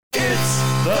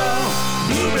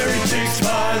The Blueberry Chicks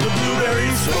by the Blueberry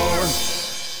Store.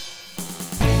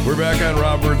 We're back on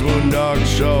Robert's Moondog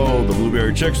Show. The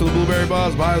Blueberry Chicks of the Blueberry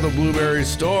Buzz by the Blueberry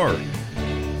Store.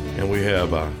 And we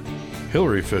have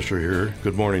Hillary Fisher here.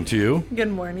 Good morning to you. Good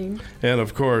morning. And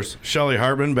of course, Shelly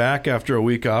Hartman back after a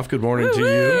week off. Good morning to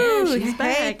you. She's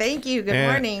back. Hey, thank you. Good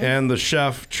morning. And the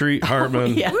chef, Treat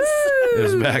Hartman. Yes.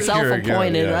 Is back here again.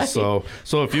 Self-appointed, Yeah. right?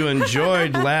 So if you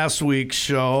enjoyed last week's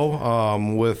show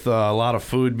with a lot of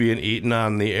food being eaten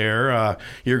on the air,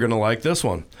 you're going to like this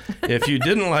one. If you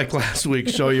didn't like last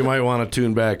week's show, you might want to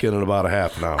tune back in about a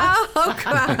half an hour. Oh,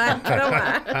 come on.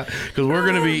 Because we're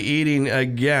going to be eating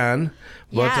again.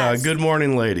 But Yes. good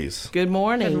morning, ladies. Good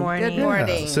morning. Good morning. Good morning.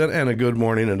 Yes, and a good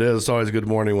morning it is. It's always a good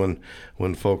morning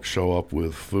when folks show up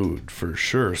with food, for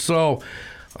sure. So,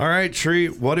 all right,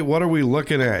 Treat, what are we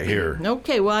looking at here?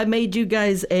 Okay, well, I made you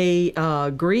guys a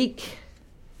Greek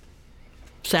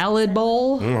salad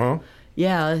bowl. Uh-huh.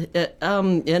 Yeah,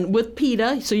 and with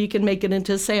pita, so you can make it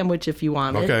into a sandwich if you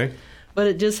want it. Okay. But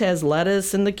it just has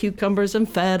lettuce and the cucumbers and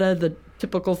feta, the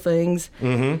typical things.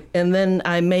 Mm-hmm. And then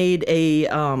I made a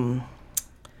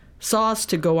sauce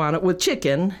to go on it with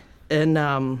chicken. And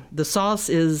the sauce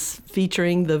is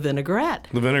featuring the vinaigrette.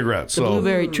 The vinaigrette. The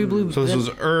blueberry, true blue. So this is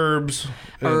herbs.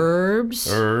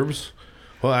 Herbs.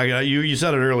 Well, I got you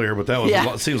said it earlier, but that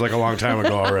was seems like a long time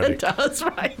ago already. That's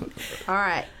right. All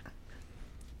right.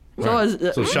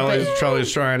 So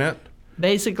Shelley's trying it.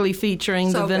 Basically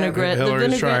featuring the vinaigrette.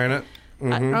 Hillary's trying it.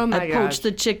 Mm-hmm. Oh my I poached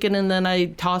the chicken and then I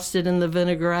tossed it in the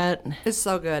vinaigrette. It's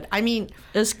so good. I mean,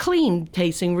 It's clean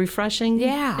tasting, refreshing.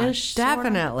 yeah,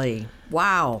 definitely.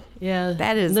 Wow. Yeah.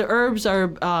 That is- The herbs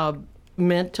are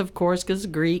mint, of course, because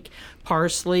it's Greek,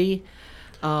 parsley,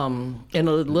 and a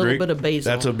little Greek, bit of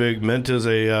basil. Mint is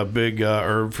a big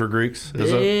herb for Greeks.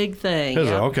 Is it? Big thing. Is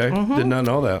it? yeah. Okay. Did not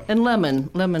know that. And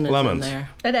lemon. Lemon is Lemons. in there.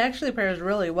 It actually pairs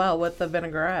really well with the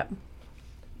vinaigrette.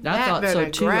 I That thought so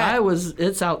too. vinaigrette.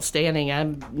 It's outstanding.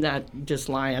 I'm not just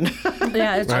lying.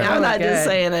 Yeah, it's Right. really I'm not good. just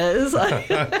saying it. It's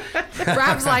like,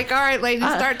 Rob's like, all right, ladies,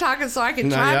 start talking so I can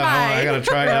No, try yeah, mine. I gotta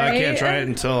try it. I can't Right? try it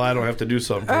until I don't have to do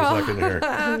something for a second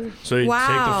here. So you Wow.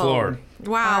 take the floor.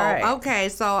 Wow. All right. Okay,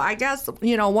 so I guess,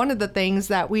 one of the things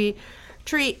that we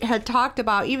Treat had talked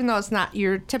about, even though it's not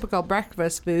your typical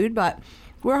breakfast food, but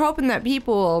we're hoping that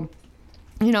people will,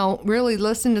 really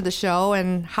listen to the show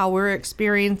and how we're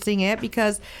experiencing it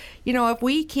because, if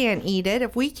we can't eat it,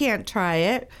 if we can't try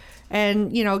it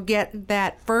and, get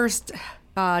that first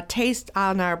taste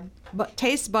on our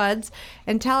taste buds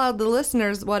and tell the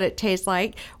listeners what it tastes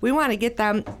like, we want to get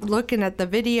them looking at the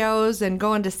videos and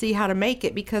going to see how to make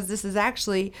it because this is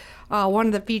actually one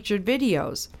of the featured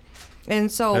videos.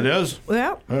 And so It is?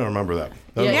 Well, I don't remember that.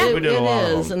 yeah, We did a it lot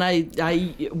of is. them. And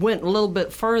I went a little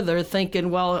bit further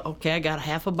thinking, well, okay, I got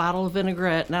half a bottle of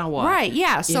vinaigrette. Now what? right,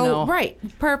 yeah. So know? right,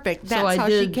 perfect. That's So I how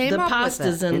did she came the up with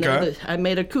pastas it. in there. Okay. I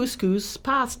made a couscous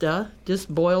pasta,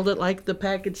 just boiled it like the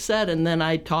package said, and then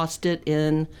I tossed it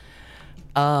in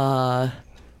the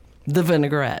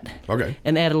vinaigrette. Okay.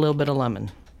 And add a little bit of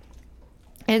lemon.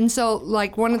 And so,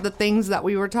 like, one of the things that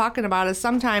we were talking about is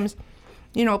sometimes,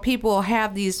 people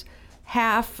have these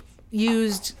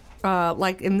half-used,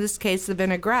 like in this case, the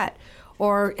vinaigrette,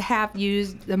 or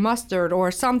half-used the mustard,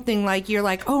 or something like you're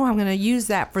like, oh, I'm going to use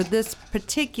that for this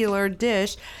particular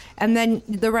dish, and then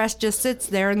the rest just sits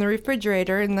there in the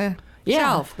refrigerator in the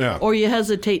shelf. Yeah. Or you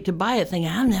hesitate to buy it thinking,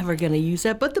 I'm never going to use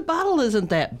that. But the bottle isn't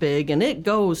that big, and it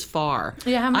goes far.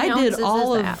 Yeah, how many I did ounces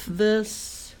all is of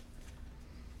this,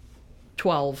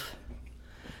 12.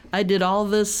 I did all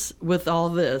this with all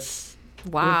this.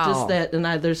 Wow. With just that, and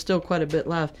there's still quite a bit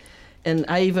left. And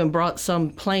I even brought some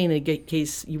plain in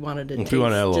case you wanted to taste, you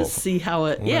want to add a little- just see how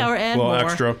it, or add a little more.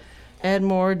 extra. Add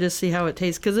more to see how it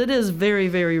tastes, because it is very,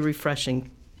 very refreshing,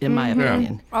 in my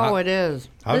opinion. Oh, it is.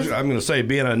 I'm going to say,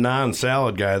 being a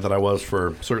non-salad guy that I was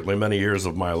for certainly many years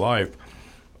of my life,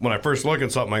 when I first look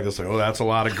at something like this, I go, that's a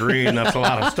lot of green, that's a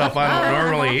lot of stuff I don't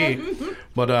normally eat.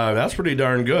 But that's pretty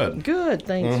darn good. Good,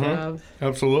 thanks, Rob.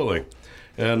 Absolutely.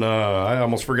 And I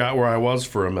almost forgot where I was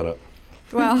for a minute.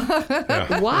 Well,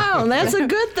 Wow, that's a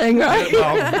good thing, right? Well,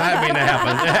 I mean, it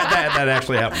happens. That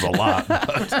actually happens a lot.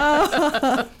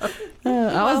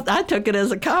 I took it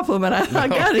as a compliment. I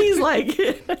got he's like,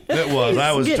 It was.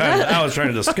 I was trying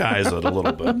to disguise it a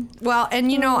little bit. well,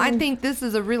 and I think this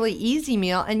is a really easy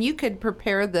meal, and you could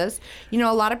prepare this. A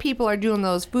lot of people are doing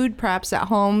those food preps at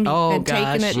home Oh, and taking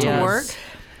gosh, it to yes. work,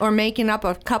 or making up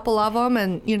a couple of them,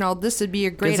 and this would be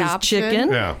a great 'cause it's option.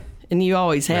 chicken. Yeah. and you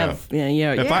always have,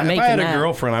 If I making had a that.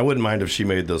 girlfriend, I wouldn't mind if she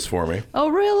made this for me. Oh,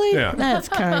 really? Yeah. That's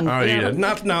kind. Oh, you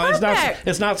did.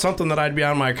 It's not something that I'd be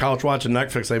on my couch watching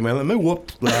Netflix. Say, man, let me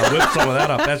whip some of that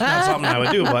up. That's not something I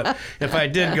would do. But if I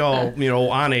did go,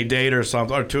 on a date or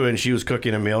something or two, and she was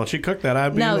cooking a meal and she cooked that,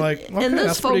 I'd be Now, like, okay, and this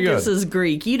that's pretty focus good. is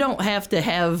Greek. You don't have to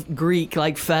have Greek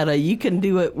like feta. You can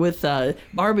do it with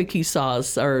barbecue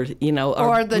sauce or or the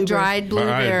blueberry- dried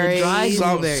blueberries. The dried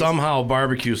blueberries. Somehow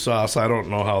barbecue sauce. I don't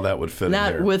know how that would fit in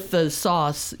Not here. with the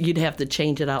sauce. You'd have to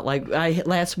change it out. Like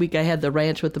last week, I had the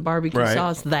ranch with the barbecue Right.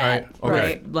 sauce. That Right.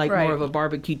 Okay. like Right. more of a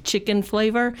barbecue chicken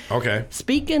flavor. Okay.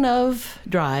 Speaking of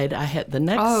dried, I had the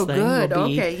next Oh, thing. good. will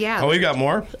be- Okay, yeah. Oh, we got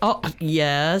more. Oh,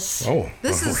 yes. Oh,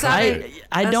 This is I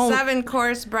a don't-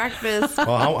 7-course breakfast.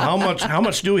 Well, how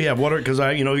much do we have? Because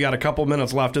we got a couple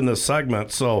minutes left in this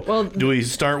segment. So, Well, do we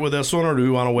start with this one, or do we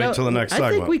want to wait till the next I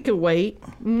segment? think we could wait.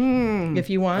 If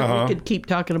you want, we could keep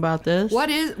talking about this. What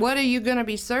are you going to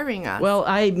be serving us? Well,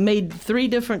 I made 3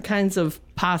 different kinds of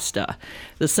pasta.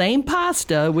 The same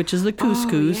pasta, which is the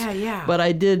couscous. yeah. But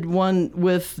I did one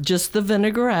with just the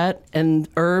vinaigrette and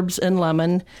herbs and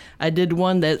lemon. I did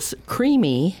one that's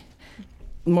creamy,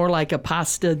 more like a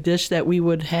pasta dish that we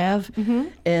would have.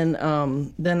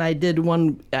 And then I did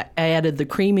one, I added the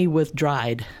creamy with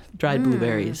dried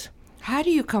blueberries. How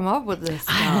do you come up with this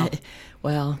stuff?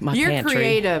 Well, my You're pantry.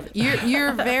 creative.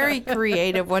 You're very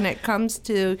creative when it comes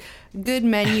to good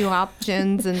menu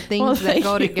options and things Well, that thank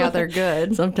go you. together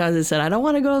good. Sometimes I said, I don't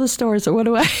want to go to the store, so what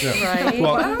do I? Right?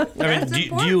 Well, I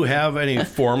mean, do you have any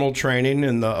formal training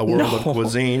in the world of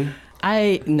cuisine?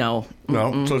 No.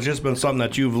 No, so it's just been something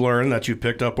that you've learned, that you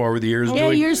picked up over the years. Yeah,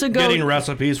 years ago- getting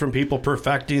recipes from people,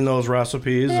 perfecting those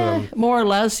recipes. More or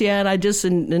less, yeah. And I just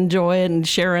enjoy it and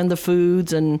sharing the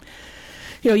foods. And,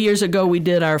 years ago we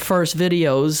did our first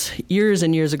videos, years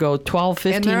and years ago, 12,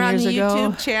 15 And they're on years the ago.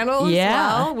 YouTube channel as Yeah.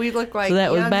 well. We look like So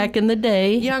that was young- back in the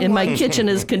day. young And my ones. kitchen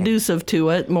is conducive to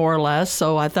it, more or less.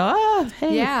 So I thought,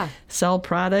 hey, Yeah. sell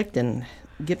product and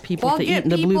get people Well, to get eat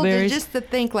the people blueberries. just to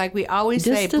think, like we always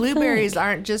Just say, to blueberries think.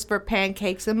 aren't just for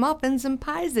pancakes and muffins and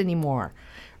pies anymore.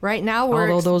 Right now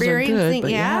we're Although those are good, experiencing, but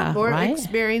yeah, we're right?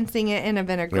 experiencing it in a Yeah.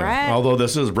 vinaigrette. Although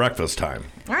this is breakfast time,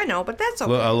 I know, but that's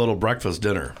okay. a little breakfast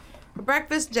dinner.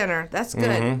 Breakfast dinner, that's good.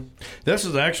 Mm-hmm. This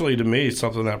is actually, to me,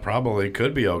 something that probably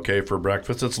could be okay for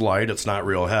breakfast. It's light, it's not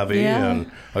real heavy, Yeah. and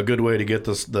a good way to get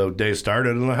the day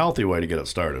started, and a healthy way to get it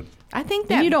started. I think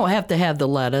And that you don't have to have the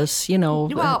lettuce,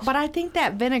 well, but I think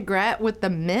that vinaigrette with the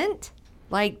mint,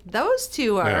 like those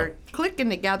two are Yeah. clicking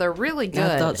together really good.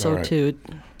 I thought so All right. too.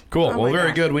 Cool. Oh Well, my very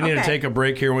gosh. good. We need to Okay. take a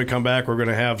break here. When we come back, we're going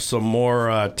to have some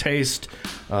more taste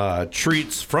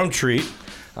treats from Treat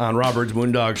on Robert's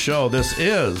Moondog Show. This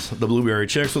is the Blueberry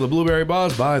Chicks with the Blueberry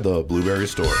Buzz by the Blueberry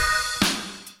Store.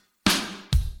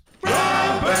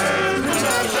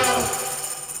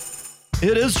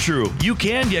 It is true. You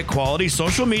can get quality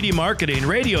social media marketing,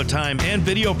 radio time, and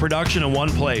video production in one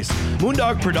place.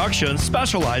 Moondog Productions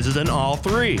specializes in all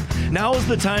 3. Now is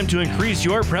the time to increase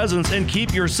your presence and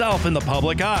keep yourself in the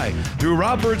public eye. Through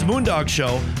Rob Bird's Moondog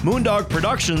Show, Moondog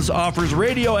Productions offers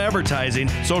radio advertising,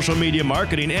 social media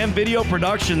marketing, and video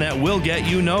production that will get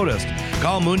you noticed.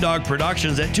 Call Moondog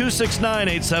Productions at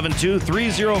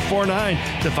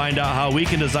 269-872-3049 to find out how we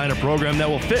can design a program that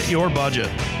will fit your budget.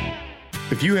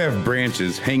 If you have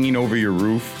branches hanging over your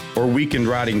roof or weakened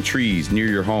rotting trees near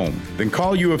your home, then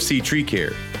call UFC Tree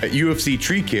Care. At UFC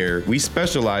Tree Care, we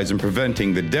specialize in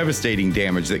preventing the devastating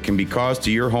damage that can be caused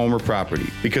to your home or property,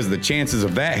 because the chances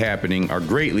of that happening are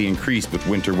greatly increased with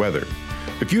winter weather.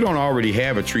 If you don't already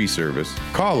have a tree service,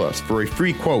 call us for a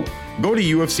free quote. Go to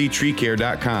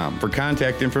ufctreecare.com for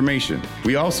contact information.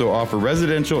 We also offer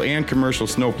residential and commercial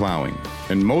snow plowing.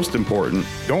 And most important,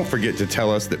 don't forget to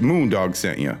tell us that Moondog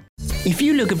sent you. If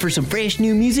you're looking for some fresh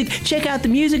new music, check out the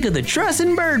music of the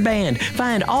Trussin' Bird Band.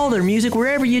 Find all their music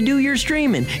wherever you do your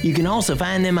streaming. You can also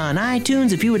find them on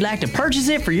iTunes if you would like to purchase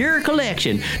it for your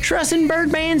collection. Trussin'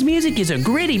 Bird Band's music is a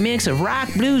gritty mix of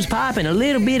rock, blues, pop, and a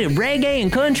little bit of reggae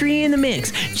and country in the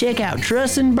mix. Check out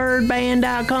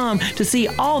Trussin'BirdBand.com to see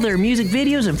all their music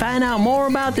videos and find out more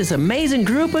about this amazing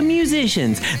group of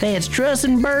musicians. That's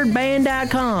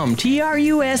Trussin'BirdBand.com.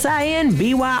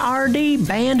 TRUSINBYRD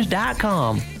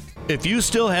band.com. If you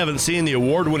still haven't seen the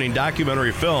award-winning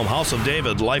documentary film House of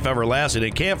David, Life Everlasting,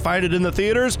 and can't find it in the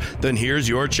theaters, then here's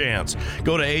your chance.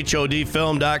 Go to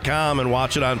HODfilm.com and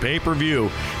watch it on pay-per-view.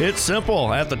 It's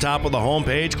simple. At the top of the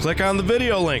homepage, click on the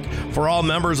video link. For all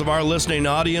members of our listening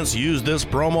audience, use this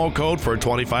promo code for a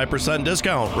 25%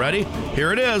 discount. Ready?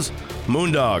 Here it is.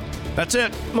 Moondog. That's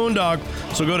it, Moondog.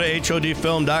 So go to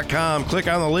HODfilm.com, click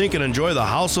on the link, and enjoy the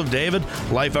House of David,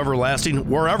 Life Everlasting,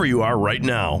 wherever you are right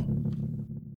now.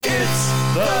 It's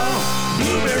the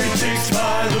Blueberry Chicks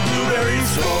by the Blueberry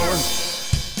Store.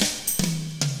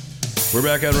 We're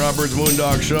back on Robert's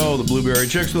Moondog Show, the Blueberry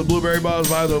Chicks, the Blueberry Buzz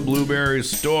by the Blueberry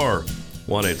Store.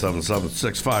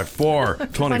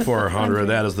 1-877-654-2400.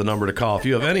 That is the number to call if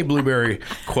you have any blueberry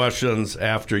questions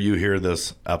after you hear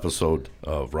this episode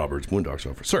of Robert's Moondog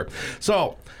Show for sure.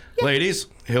 So, ladies,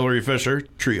 Hillary Fisher,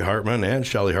 Treat Hartman, and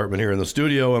Shelly Hartman here in the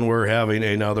studio, and we're having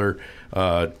another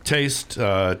taste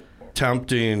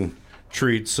tempting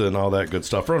treats and all that good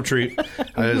stuff from Treat.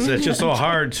 It's just so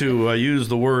hard to use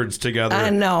the words together. I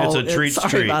know. It's a treat's Sorry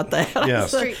treat. about that.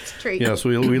 Yes. Treat. Yes,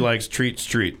 we like treats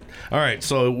treat. All right,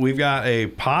 so we've got a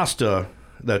pasta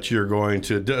that you're going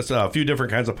to, a few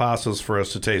different kinds of pastas for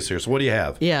us to taste here. So what do you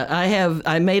have? Yeah,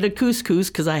 I made a couscous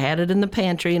because I had it in the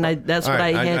pantry, and that's All what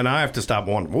right, I had. and I have to stop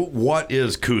one. What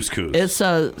is couscous? It's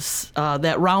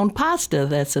that round pasta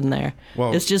that's in there.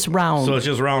 Well, it's just round. So it's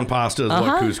just round pasta is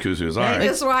what couscous is. All I right.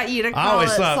 just want you to I call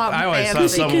always it thought something fancy.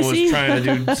 someone was Couscous. trying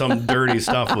to do some dirty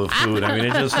stuff with food. I mean,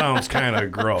 it just sounds kind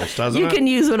of gross, doesn't you it? can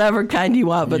use whatever kind you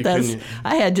want, but You that's can-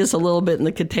 I had just a little bit in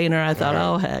the container. I thought,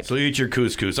 oh heck. So eat your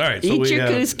couscous. All right. So Eat we your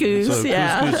have, couscous, So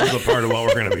yeah. couscous is a part of what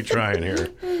we're going to be trying here.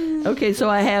 Okay, so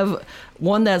I have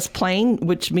one that's plain,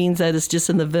 which means that it's just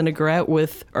in the vinaigrette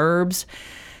with herbs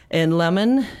and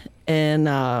lemon. And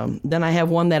then I have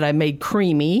one that I made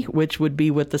creamy, which would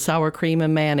be with the sour cream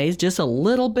and mayonnaise, just a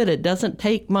little bit. It doesn't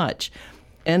take much.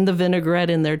 And the vinaigrette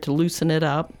in there to loosen it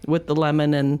up with the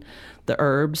lemon and the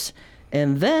herbs.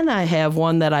 And then I have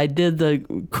one that I did the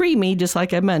creamy, just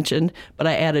like I mentioned, but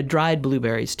I added dried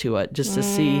blueberries to it just to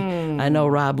see. I know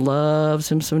Rob loves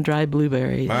him some dried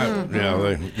blueberries.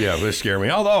 They scare me.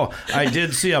 Although I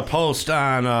did see a post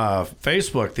on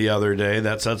Facebook the other day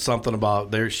that said something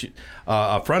about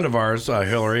a friend of ours,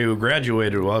 Hillary, who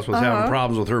graduated with us, was having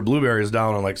problems with her blueberries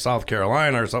down in like South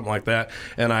Carolina or something like that.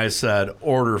 And I said,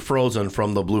 order frozen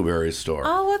from the blueberry store.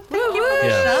 Oh, well, thank you for the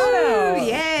Yes. shout out.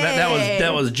 Yay.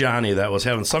 That was Johnny that was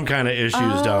having some kind of issues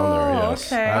down there.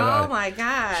 Yes. okay. Oh my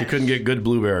gosh. She couldn't get good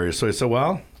blueberries, so I said,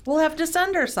 "Well, We'll have to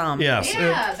send her some. yes,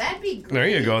 Yeah, that'd be great. there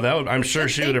you go. I'm sure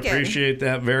she would thinking. appreciate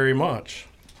that very much."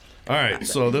 All right,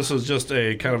 so this is just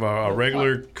a kind of a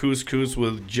regular couscous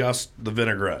with just the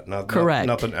vinaigrette, Correct.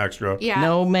 nothing extra. Yeah.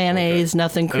 No mayonnaise,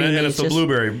 nothing And, creamy. and it's the just-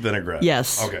 blueberry vinaigrette.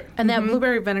 Yes. Okay. And that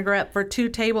blueberry vinaigrette for 2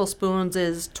 tablespoons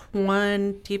is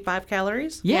 25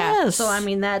 calories. Yes. So, I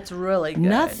mean, that's really good.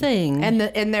 nothing. And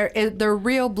they're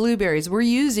real blueberries. We're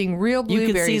using real you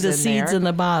blueberries. can see the in seeds there. in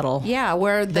the bottle. Yeah,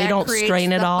 where They that don't creates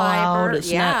strain it the all fiber. out.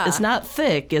 It's yeah. not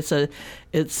thick. It's on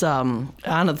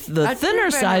the A thinner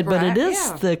true side, but it vinaigrette, is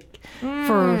yeah. thick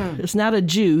it's not a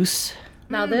juice.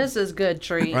 Now, this is good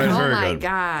treat. All right, Oh very my good.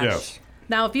 gosh. Yes.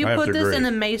 Now, if you I have put to this agree. in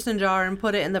a mason jar and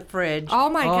put it in the fridge, Oh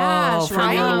my gosh! for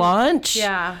Right? your lunch.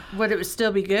 yeah, would it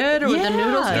still be good, or would the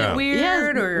noodles Yeah. get weird,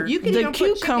 Yeah. or You can The even put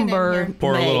chicken in cucumber here.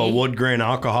 Pour a little may- wood grain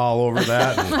alcohol over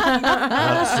that and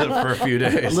let it sit for a few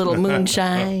days. little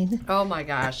moonshine. Oh my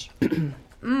gosh!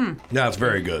 Yeah, it's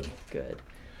very good. Good.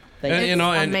 And, you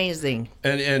know, and Amazing.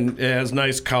 and it has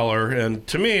nice color. And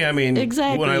to me, I mean,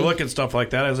 Exactly. when I look at stuff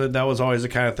like that, I said that was always the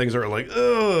kind of things that were like,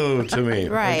 oh, to me,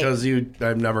 Right. because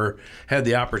I've never had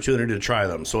the opportunity to try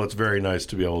them, so it's very nice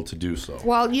to be able to do so.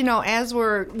 Well, you know, as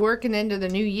we're working into the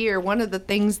new year, one of the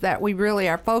things that we really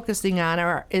are focusing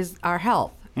on is our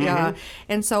health.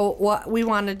 And so what we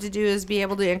wanted to do is be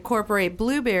able to incorporate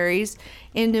blueberries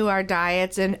into our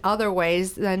diets in other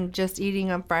ways than just eating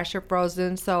them fresh or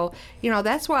frozen. So, you know,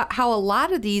 that's how a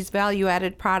lot of these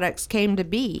value-added products came to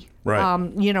be. Right.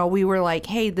 You know, we were like,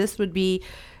 hey, this would be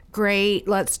great.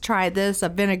 Let's try this. A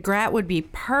vinaigrette would be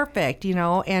perfect, you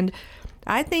know. And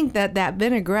I think that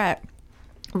vinaigrette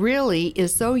really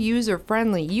is so user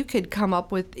friendly. You could come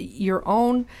up with your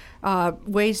own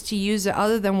ways to use it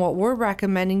other than what we're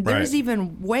recommending. There's Right.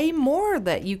 even way more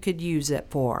that you could use it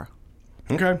for.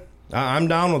 Okay, I'm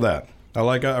down with that. I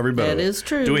like every bit of That it. is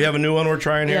true. Do we have a new one we're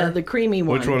trying here? Yeah, the creamy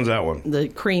one. Which one's that one? The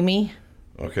creamy.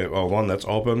 Okay, one that's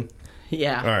open.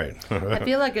 Yeah. All right. I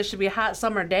feel like it should be a hot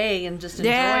summer day and just enjoy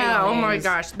Yeah. Oh my things.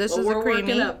 gosh. This Well, is we're a creamy.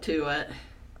 working up to it.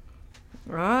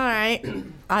 All right.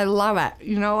 I love it.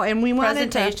 You know, and we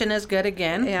wanted to. Presentation is good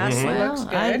again. Yes. Mm-hmm. Looks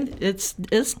good.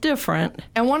 It's different.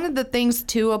 And one of the things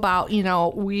too about, you know,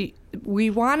 we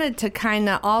wanted to kind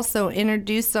of also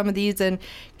introduce some of these and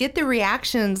get the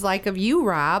reactions like of you,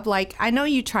 Rob. Like, I know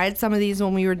you tried some of these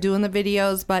when we were doing the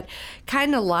videos, but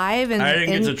kind of live. And I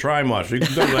didn't and, get to try much. You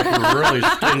can be like really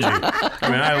stingy. I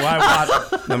mean, I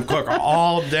watched them cook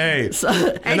all day. And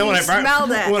then when you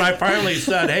smelled it. when I finally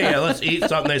said, "Hey, let's eat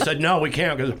something," they said, "No, we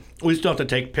can't because we still have to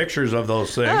take pictures of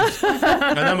those things.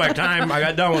 And then by the time I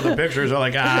got done with the pictures, I'm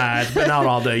like, it's been out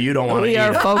all day. You don't want to eat We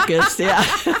are it. focused, yeah.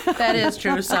 That is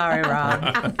true. Sorry,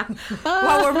 Rob.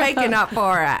 Well, we're making up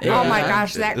for it. Oh my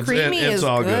gosh, that creamy it's is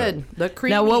all good. The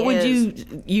creamy Now, what would is-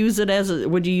 you use it as?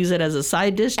 Would you use it as a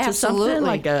side dish to Absolutely. something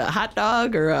like a hot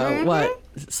dog or a what?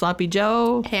 Sloppy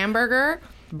Joe? hamburger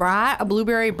brat, a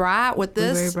blueberry brat with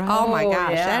this? Blueberry brat. Oh my Oh,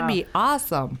 gosh, yeah. that'd be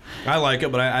awesome. I like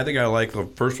it, but I think I like the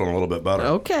first one a little bit better.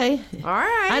 Okay. All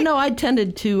right. I know I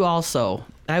tended to also.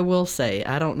 I will say.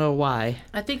 I don't know why.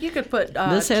 I think you could put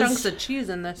This has- chunks of cheese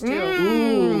in this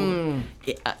too.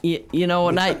 You know,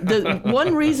 and the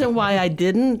one reason why I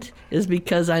didn't is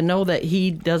because I know that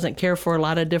he doesn't care for a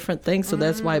lot of different things, so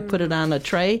that's why I put it on a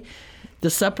tray to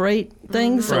separate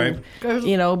things. So, Right.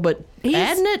 you know, but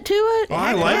adding it to it, Well,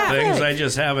 I like heck. things. I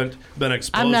just haven't been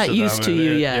exposed I'm not to used them, to and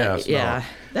you it- yet. yes, no. Yeah.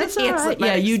 That's all It's right. been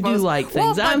Yeah, you do exposed. like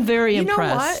things. Well, I'm but very you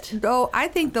impressed. know what? Though I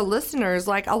think the listeners,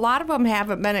 like a lot of them,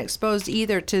 haven't been exposed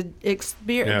either to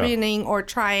experiencing or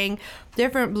trying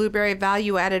different blueberry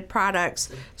value-added products.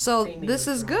 So this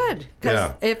is good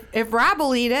because Yeah. if Rob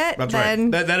will eat it, That's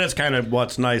then right. That is kind of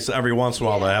what's nice every once in a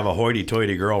while to have a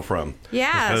hoity-toity girlfriend.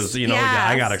 Yes, Because, you know, yes.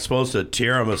 I got exposed to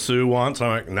tiramisu once. I'm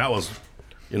like, and that was,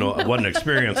 you know, what an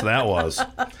experience that was.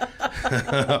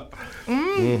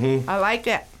 I like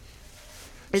it.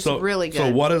 It's really good.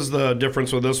 So what is the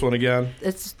difference with this one again?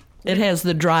 It's It has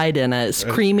the dried in it. It's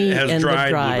creamy it has and dried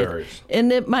the dried. blueberries.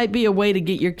 And it might be a way to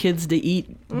get your kids to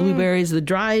eat blueberries. The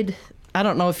dried, I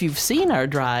don't know if you've seen our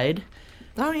dried,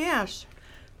 oh yes.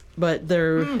 but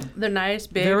they're They're nice,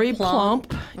 big, very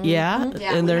plump. Yeah.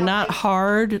 Yeah, And we they're have not big-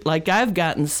 hard. Like I've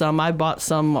gotten some. I bought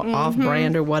some off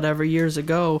brand or whatever years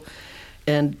ago.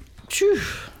 And phew,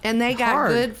 And they got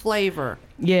Hard. good flavor.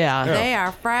 yeah. They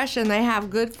are fresh and they have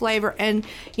good flavor. And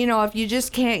you know, if you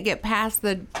just can't get past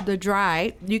the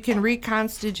dry, you can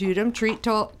reconstitute them. Treat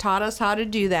taught us how to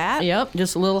do that. Yep.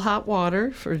 Just a little hot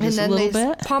water for And just a then little they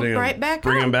bit. pump right back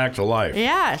Bring up. them back to life.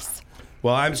 Yes.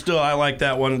 Well, I like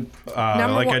that one.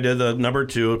 Number Like one- I did the number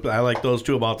 2. I like those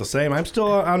two about the same. I'm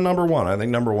still on number 1. I think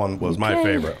number 1 was my Okay.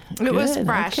 favorite. It was Good.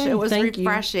 fresh. Okay, It was thank you.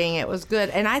 refreshing. It was good.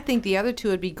 And I think the other two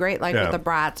would be great, like Yeah. with the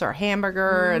brats or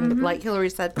hamburger, and like Hillary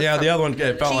said. for Yeah, some the other one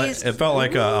it cheese. felt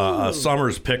like a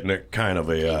summer's picnic kind of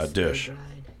a dish,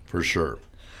 for sure.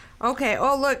 Okay.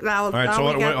 Oh, look now. All right, now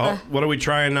so we got what are we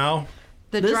trying now?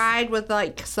 the dried with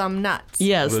like some nuts.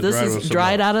 Yes, The this dried with is some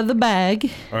dried nuts. out of the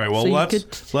bag. All right, well So you let's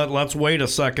could- let's wait a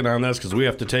second on this because we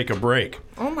have to take a break.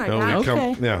 Oh my You know, we gosh.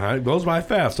 Okay. yeah, it goes by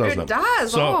fast, doesn't it? It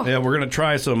does, So oh. yeah, we're gonna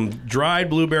try some dried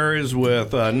blueberries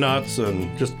with nuts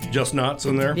and just nuts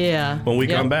in there. Yeah, When we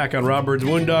yep. come back on Robert's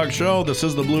Moondog Show, this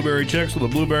is the Blueberry Chicks with the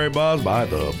Blueberry Buzz by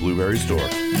the Blueberry Store.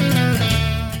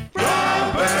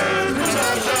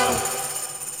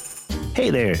 Hey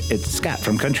there, it's Scott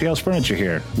from Country House Furniture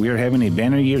here. We are having a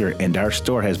banner year and our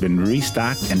store has been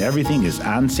restocked and everything is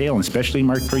on sale and specially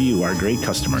marked for you, our great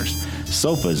customers.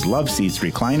 Sofas, love seats,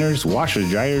 recliners, washers,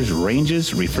 dryers,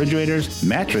 ranges, refrigerators,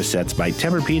 mattress sets by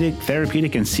Tempur-Pedic,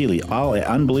 Therapeutic, and Sealy, all at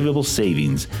unbelievable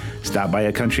savings. Stop by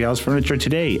a Country House Furniture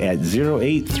today at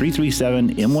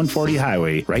 08337 M140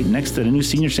 Highway, right next to the new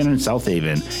Senior Center in South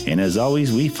Haven. And as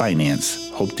always, we finance.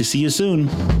 Hope to see you soon.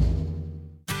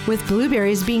 With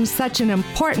blueberries being such an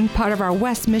important part of our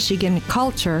West Michigan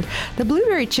culture, the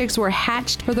Blueberry Chicks were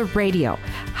hatched for the radio.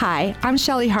 Hi, I'm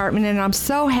Shelly Hartman, and I'm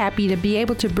so happy to be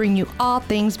able to bring you all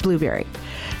things blueberry.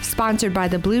 Sponsored by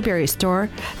the Blueberry Store,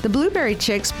 the Blueberry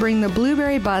Chicks bring the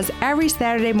Blueberry Buzz every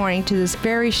Saturday morning to this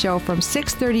very show from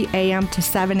 6:30 a.m. to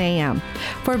 7 a.m.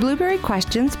 For blueberry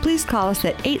questions, please call us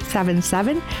at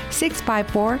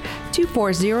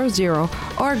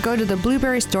 877-654-2400 or go to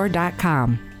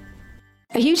theblueberrystore.com.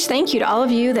 A huge thank you to all of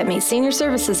you that made Senior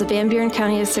Services of Van Buren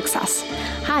County a success.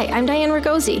 Hi, I'm Diane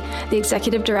Ragosi, the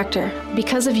Executive Director.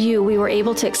 Because of you, we were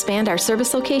able to expand our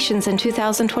service locations in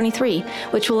 2023,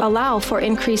 which will allow for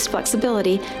increased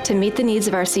flexibility to meet the needs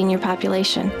of our senior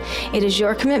population. It is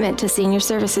your commitment to Senior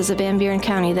Services of Van Buren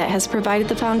County that has provided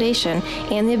the foundation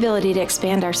and the ability to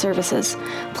expand our services.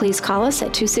 Please call us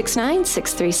at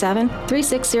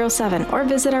 269-637-3607 or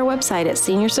visit our website at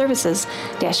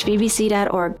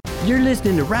seniorservices-vbc.org. You're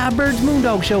listening to Rob Bird's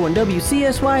Moondog Show on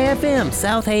WCSY FM,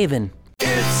 South Haven.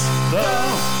 It's the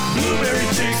Blueberry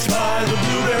Chicks by the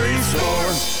Blueberry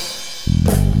Store.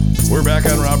 We're back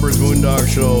on Robert's Moondog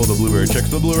Show, the Blueberry Chicks,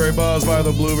 the Blueberry Buzz by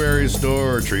the Blueberry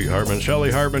Store. Treat Hartman,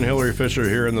 Shelly Hartman, Hillary Fisher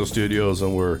here in the studios,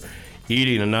 and we're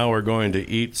eating, and now we're going to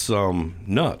eat some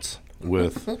nuts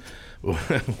with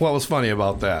What was funny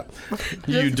about that?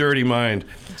 You dirty mind.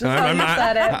 I'm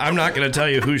not going to tell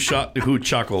you who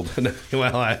chuckled.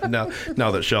 Well,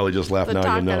 now that Shelley just left,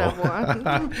 now you know.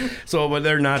 One. So, but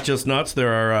they're not just nuts.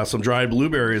 There are some dried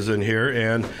blueberries in here,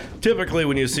 and typically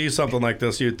when you see something like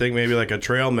this, you'd think maybe like a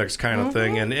trail mix kind of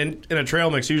thing. And in a trail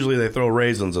mix, usually they throw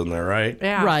raisins in there, right?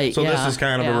 Yeah. Right. So yeah, this is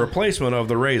kind of a replacement of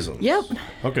the raisins. Yep.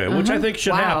 Okay, which I think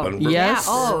should happen. Yes.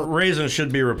 Raisins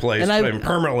should be replaced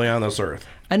permanently on this earth.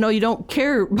 I know you don't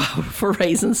care for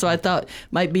raisins, so I thought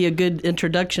might be a good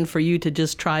introduction for you to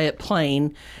just try it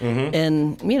plain,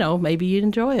 and maybe you'd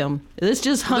enjoy them. It's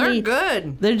just honey. They're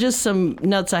good. They're just some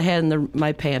nuts I had in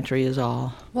my pantry is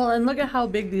all. Well, and look at how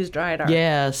big these dried are.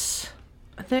 Yes.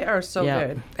 They are so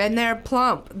good. And they're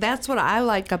plump. That's what I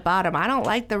like about them. I don't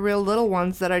like the real little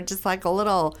ones that are just like a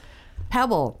little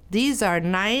pebble. These are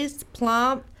nice,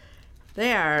 plump.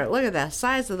 They are, look at the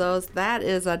size of those. That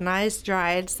is a nice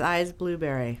dried size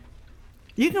blueberry.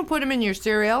 You can put them in your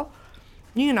cereal.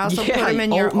 You can also put them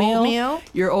in your oatmeal.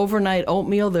 Your overnight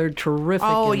oatmeal, they're terrific.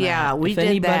 Oh, in yeah, that. we If did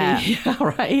anybody, that.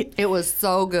 Yeah, right. It was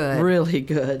so good. Really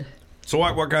good. So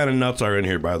what kind of nuts are in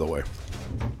here, by the way?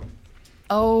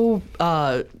 Oh,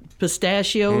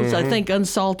 pistachios. I think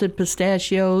unsalted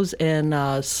pistachios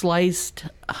and sliced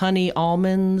honey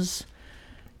almonds.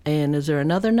 And is there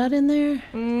another nut in there?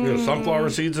 There's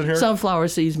sunflower seeds in here? Sunflower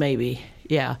seeds, maybe.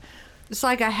 Yeah. It's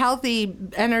like a healthy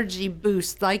energy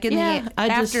boost, like in the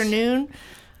afternoon.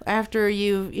 After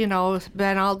you've,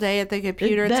 been all day at the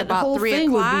computer, it's that about whole 3 thing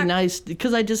o'clock. would be nice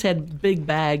because I just had big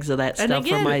bags of that And stuff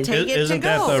again, for my. take it Isn't to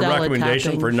that go. the Salad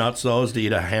recommendation for toppings. nuts, though, is to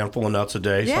eat a handful of nuts a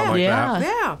day, Yeah. something like Yeah. that?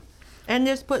 Yeah. And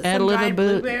just put Add some a little dried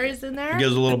bit- blueberries in there. It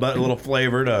gives a little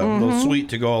flavor, a little sweet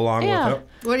to go along Yeah. with it.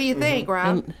 What do you think,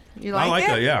 Rob? You like I like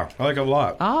it? it, yeah. I like it a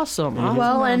lot. Awesome.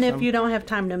 Well, and if you don't have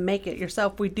time to make it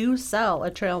yourself, we do sell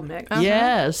a trail mix.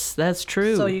 Yes, that's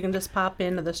true. So you can just pop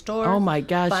into the store. Oh, my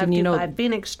gosh, and 525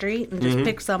 Phoenix Street and just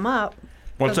pick some up.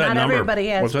 What's 'Cause that not number? everybody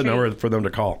has What's that treat. number for them to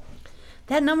call?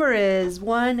 That number is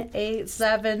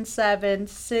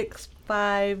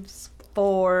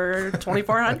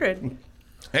 1-877-654-2400.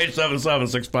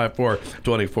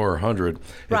 877-654-2400.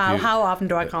 Rob, how often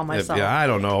do I call myself? Yeah, I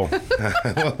don't know.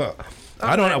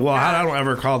 I don't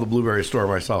ever call the blueberry store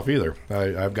myself either.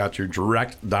 I've got your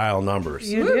direct dial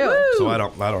numbers. You do. So I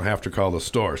don't have to call the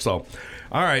store. So,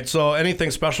 all right. So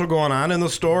anything special going on in the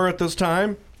store at this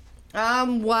time?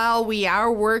 Well, we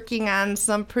are working on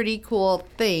some pretty cool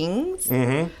things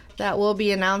that we'll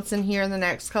be announcing here in the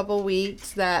next couple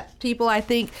weeks that people, I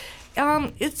think,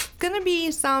 it's going to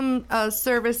be some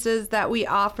services that we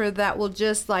offer that will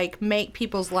just like make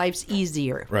people's lives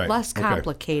easier, Right. less Okay.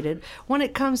 complicated when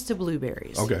it comes to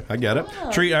blueberries. Okay, I get it.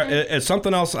 Treat, is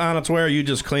something else on its way, or are you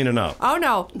just cleaning up? Oh,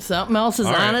 no. Something else is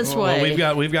All on right. its Well,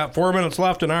 way. we've got 4 minutes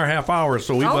left in our half hour,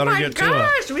 so we Oh, better my get to it.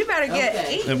 gosh. We better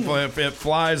get eating. If it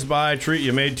flies by, Treat,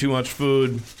 you made too much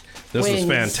food. This is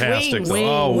Wings. fantastic. Wings.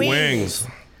 Oh, Wings. wings.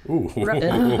 Ooh. So,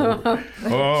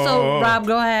 Rob,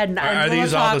 go ahead. Are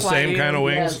these all the same kind of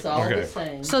wings? Yes, all Okay. the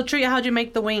same. So, Tria, how'd you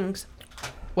make the wings?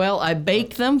 Well, I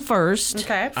baked them first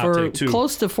Okay. I'll for take two.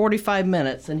 close to 45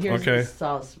 minutes, and here's Okay. the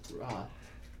sauce.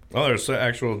 Oh, there's an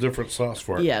actual different sauce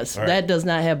for it. Yes, All right. that does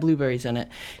not have blueberries in it.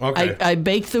 Okay. I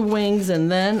baked the wings,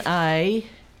 and then I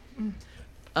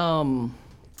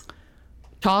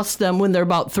tossed them when they're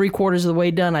about 3/4 of the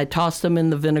way done. I tossed them in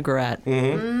the vinaigrette,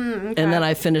 and then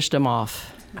I finished them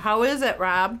off. How is it,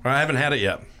 Rob? I haven't had it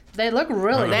yet. They look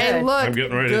really They good. look I'm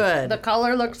getting ready. good. The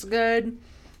color looks good.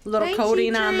 Little Thank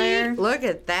coating you, on Treat. there. Look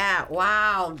at that.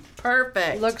 Wow.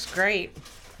 Perfect. Looks great.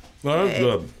 No, that's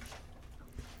good.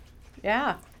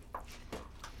 Yeah.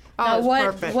 Oh, Now, it's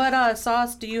perfect. what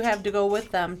sauce do you have to go with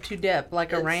them to dip?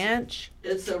 Like a ranch?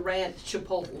 It's a ranch,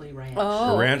 chipotle ranch.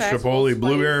 Oh, Ranch, okay. chipotle,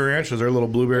 blueberry ranch. Is there a little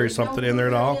blueberry something in there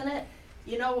at all?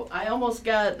 You know, I almost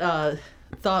got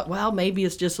thought, well, maybe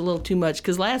it's just a little too much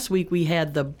because last week we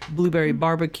had the blueberry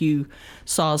barbecue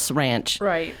sauce ranch.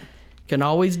 Right. Can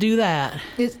always do that.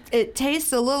 It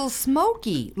tastes a little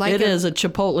smoky. Like It is a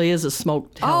chipotle is a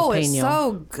smoked jalapeno. Oh, it's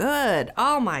so good.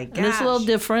 Oh my gosh. And it's a little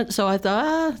different, so I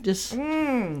thought, just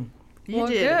You Well,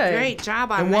 did good. a great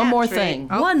job on And that. one more Treat. thing.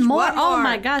 Oh, One more. one Oh more.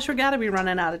 my gosh, we got to be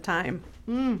running out of time.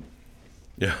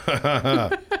 Yeah.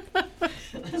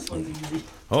 this one's easy.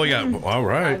 Oh, yeah. All I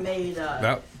right. made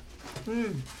That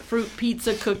Fruit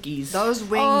pizza cookies. Those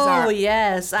wings Oh, are.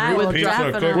 yes. I will pizza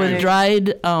definitely. with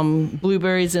dried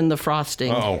blueberries in the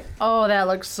frosting. Oh, Oh, that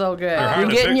looks so good. You're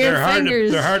getting your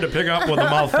fingers. They're hard to pick up with a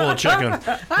mouthful of chicken.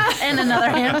 And another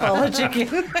handful of chicken.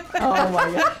 Oh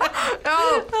my god!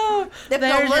 Oh, if the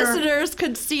There's your- listeners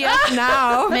could see us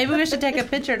now, Maybe we should take a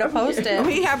picture to post it.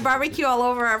 we have barbecue all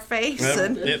over our face.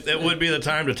 And, It would be the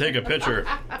time to take a picture,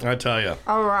 I tell you.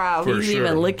 all right. For He's sure.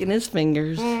 even licking his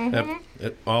fingers.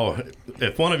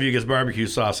 If one of you gets barbecue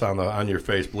sauce on your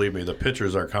face, believe me, the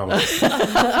pictures are coming.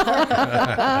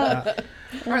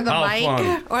 Or the How mic.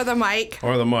 fun. Or the mic.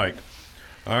 Or the mic.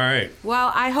 All right.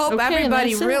 Well, I hope Okay,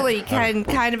 everybody that's it. really can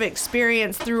kind of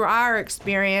experience through our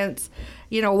experience,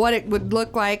 what it would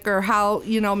look like or how,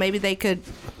 maybe they could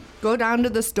go down to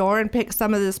the store and pick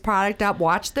some of this product up,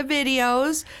 watch the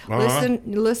videos,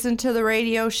 listen to the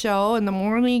radio show in the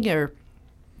morning, or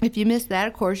if you missed that,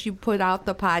 of course, you put out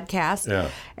the podcast. Yeah.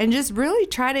 And just really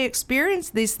try to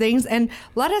experience these things and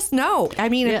let us know. I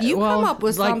mean, if you come up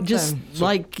with something. Just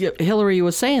like Hillary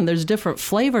was saying, there's different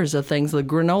flavors of things. The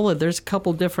granola, there's a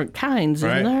couple different kinds,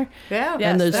 Right. isn't there? Yeah.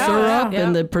 And the Yes. syrup Yeah.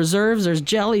 and the preserves. There's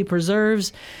jelly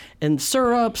preserves and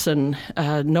syrups and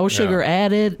no sugar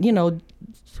added.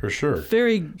 For sure.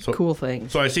 Very cool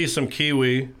things. So I see some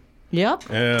kiwi, Yep.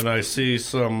 and I see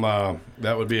some,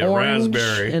 that would be a Orange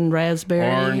raspberry. and raspberry.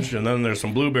 Orange, and then there's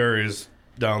some blueberries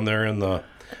down there in the...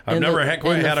 I've In the- never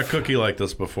quite in the had a cookie like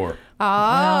this before.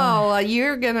 Oh, well,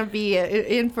 you're going to be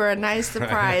in for a nice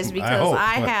surprise because hope.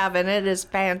 I have, and it is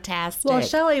fantastic. Well,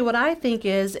 Shelley, what I think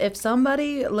is if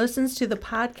somebody listens to the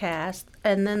podcast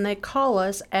and then they call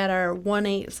us at our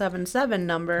 1-877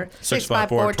 number,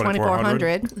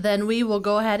 654-2400. then we will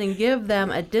go ahead and give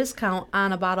them a discount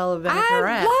on a bottle of I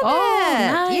vinaigrette. love Oh,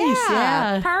 it. nice,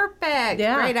 yeah. Perfect.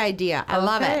 Yeah. Great idea. I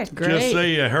love Okay. it. Great. Just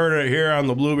say you heard it here on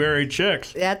the Blueberry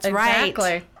Chicks. That's Exactly.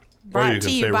 right. Or Brought you to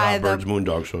can you say by Rob the Bird's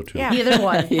Moondog Show, too. Yeah. Either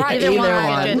one. Brought to Either you by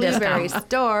one. the Blueberry Discount.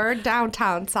 Store,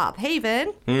 downtown South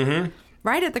Haven. Mm-hmm.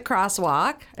 Right at the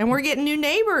crosswalk. And we're getting new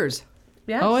neighbors.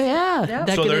 Yes. Oh, yeah. Yep.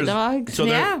 Decadent dogs. So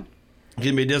Yeah.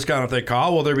 give me a discount if they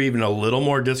call. Will there be even a little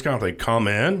more discount if they come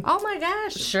in? Oh, my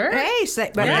gosh. Sure. Hey,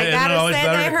 but I mean, I isn't got it to always say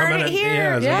better they to come heard in it and- here.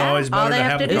 Yeah, is it always All better they to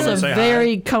have have to them do come and It's say a hi?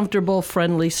 very comfortable,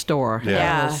 friendly store,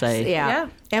 Yeah. I will say. Yeah.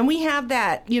 And we have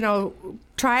that,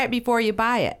 try it before you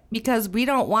buy it because we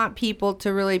don't want people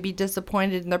to really be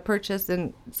disappointed in their purchase.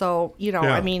 And so,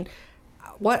 I mean,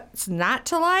 what's not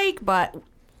to like, but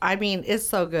I mean, it's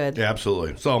so good. Yeah,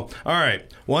 absolutely. So, all right.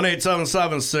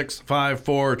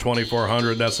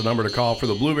 1-877-654-2400. That's the number to call for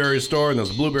the Blueberry Store, and that's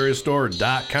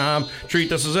blueberrystore.com. Treat,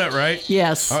 this is it, right?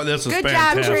 Yes. Oh, this is Good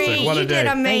fantastic. job, Tree. What a You day.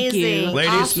 did amazing. Thank you.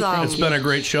 Ladies, Awesome. it's been a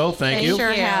great show. Thank It you. sure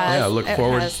has. Yeah, It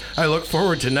I look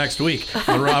forward to next week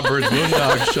on Rob Bird's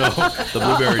Moondog Show, the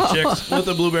Blueberry Chicks with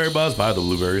the Blueberry Buzz by the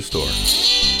Blueberry Store.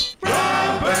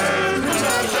 Robert